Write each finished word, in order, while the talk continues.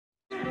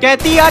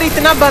कहती यार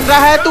इतना बन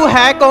रहा है, तू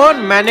है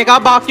कौन? मैंने कहा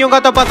बाकियों का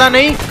तो पता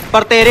नहीं,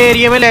 पर तेरे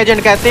एरिया में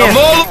लेजेंड कहते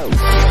हैं।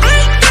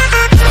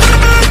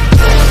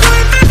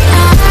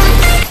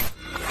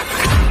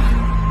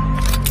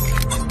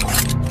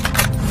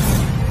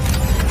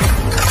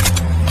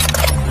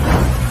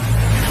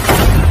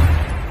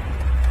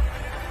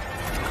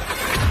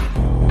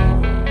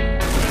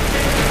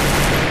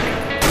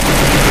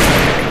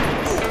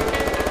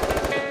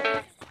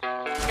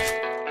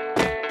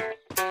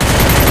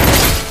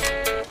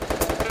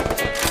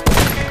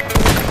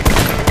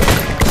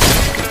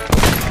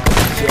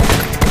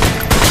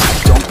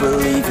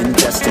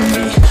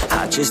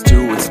 Just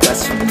do what's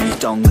best for me.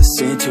 Don't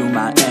listen to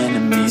my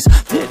enemies.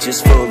 They're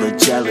just full of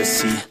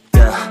jealousy.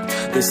 Yeah,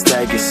 this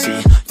legacy.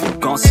 You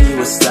gon' see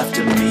what's left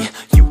of me.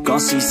 You gon'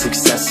 see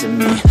success in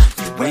me.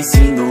 You ain't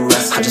seen the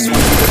rest of me. I just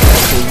wanna be the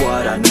best at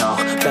what I know.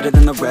 Better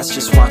than the rest,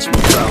 just watch me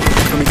grow.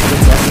 Put me to the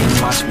test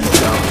and watch me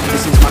go.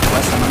 This is my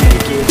quest, I'ma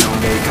make it known.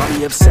 They call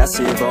me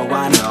obsessive, oh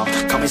I know.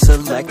 Call me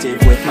selective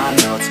with my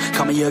notes.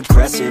 Call me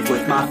aggressive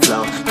with my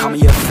flow. Call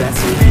me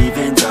offensive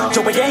even though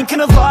Joe, I ain't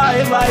gonna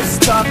lie, life's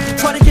tough.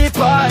 Try to get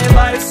by,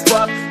 life's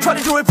rough. Try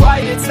to do it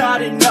right, it's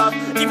not enough.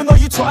 Even though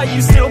you try,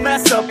 you still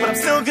mess up. But I'm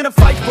still gonna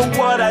fight for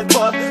what I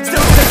love.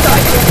 Still gonna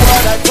die for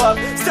what I love.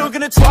 Still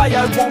gonna try,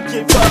 I won't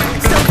give up.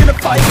 Still gonna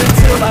fight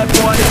until I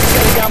want it.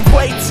 Say I'm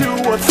way too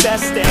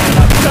obsessed and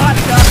I've got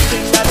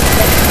nothing left.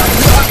 And I'm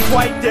not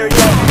quite there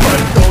yet,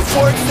 but those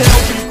words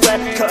they'll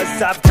regret. Cause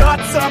I've got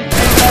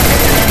something left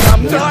and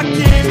I'm not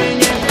giving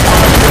in.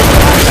 I will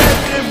not let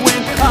them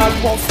win. I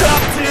won't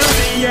stop till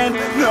the end,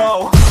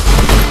 no.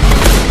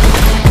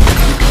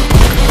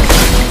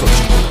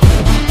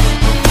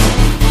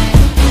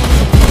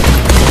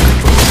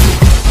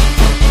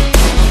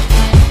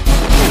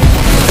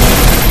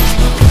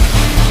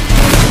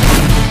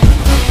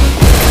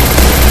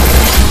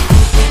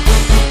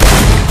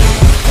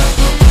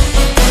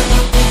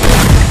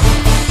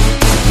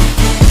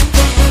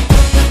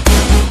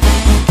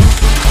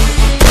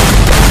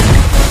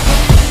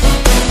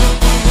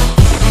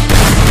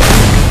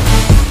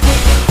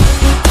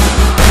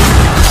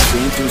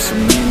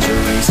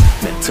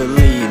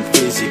 Mentally and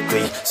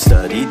physically,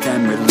 studied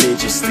them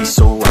religiously.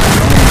 So I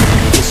don't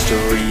need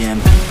history,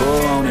 and people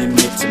won't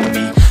admit to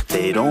me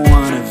they don't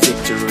want a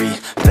victory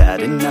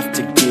bad enough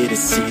to get a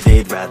C.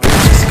 They'd rather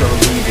just go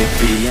leave it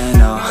be. I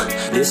know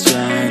this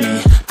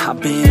journey I've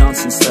been on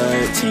since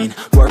 13,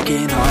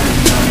 working hard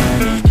and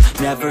learning,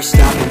 never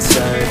stopping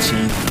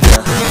searching.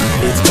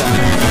 Yeah, it's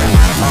burning,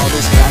 all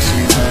this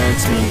passion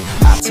hurts me.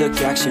 I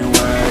took action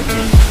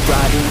working,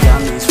 writing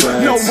down these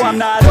words. No, I'm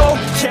not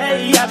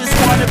okay, I just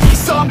wanna be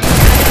something.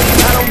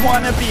 I don't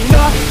wanna be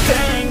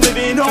nothing,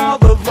 living all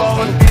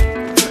alone.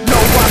 No,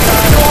 I'm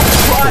not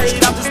alright,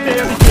 I'm just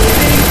barely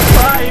getting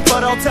by.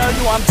 But I'll tell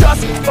you I'm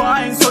just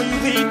fine, so you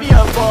leave me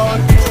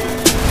alone.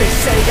 They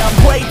say I'm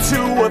way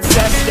too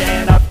obsessed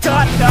and I've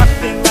got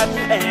nothing left.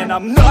 And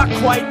I'm not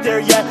quite there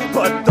yet,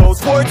 but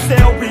those words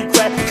they'll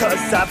regret.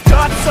 Cause I've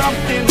got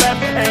something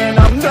left and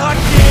I'm not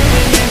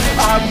giving in.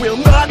 I will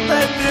not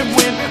let them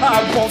win,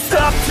 I won't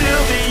stop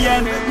till the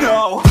end,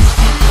 no.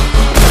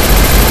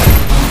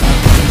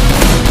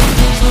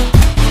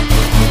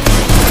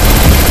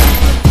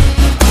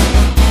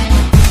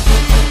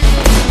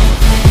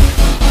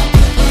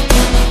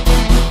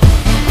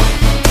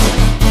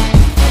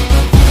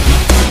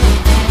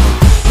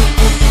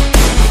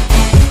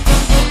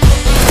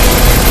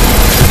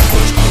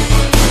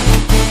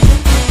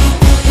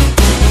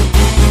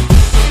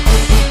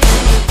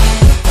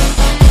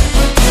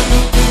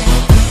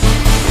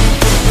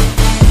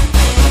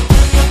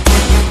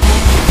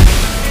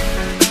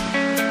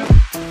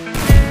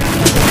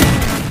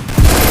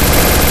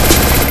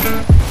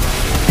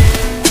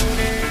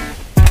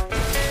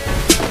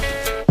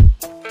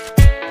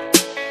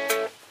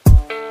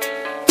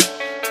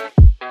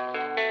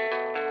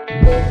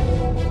 Bye.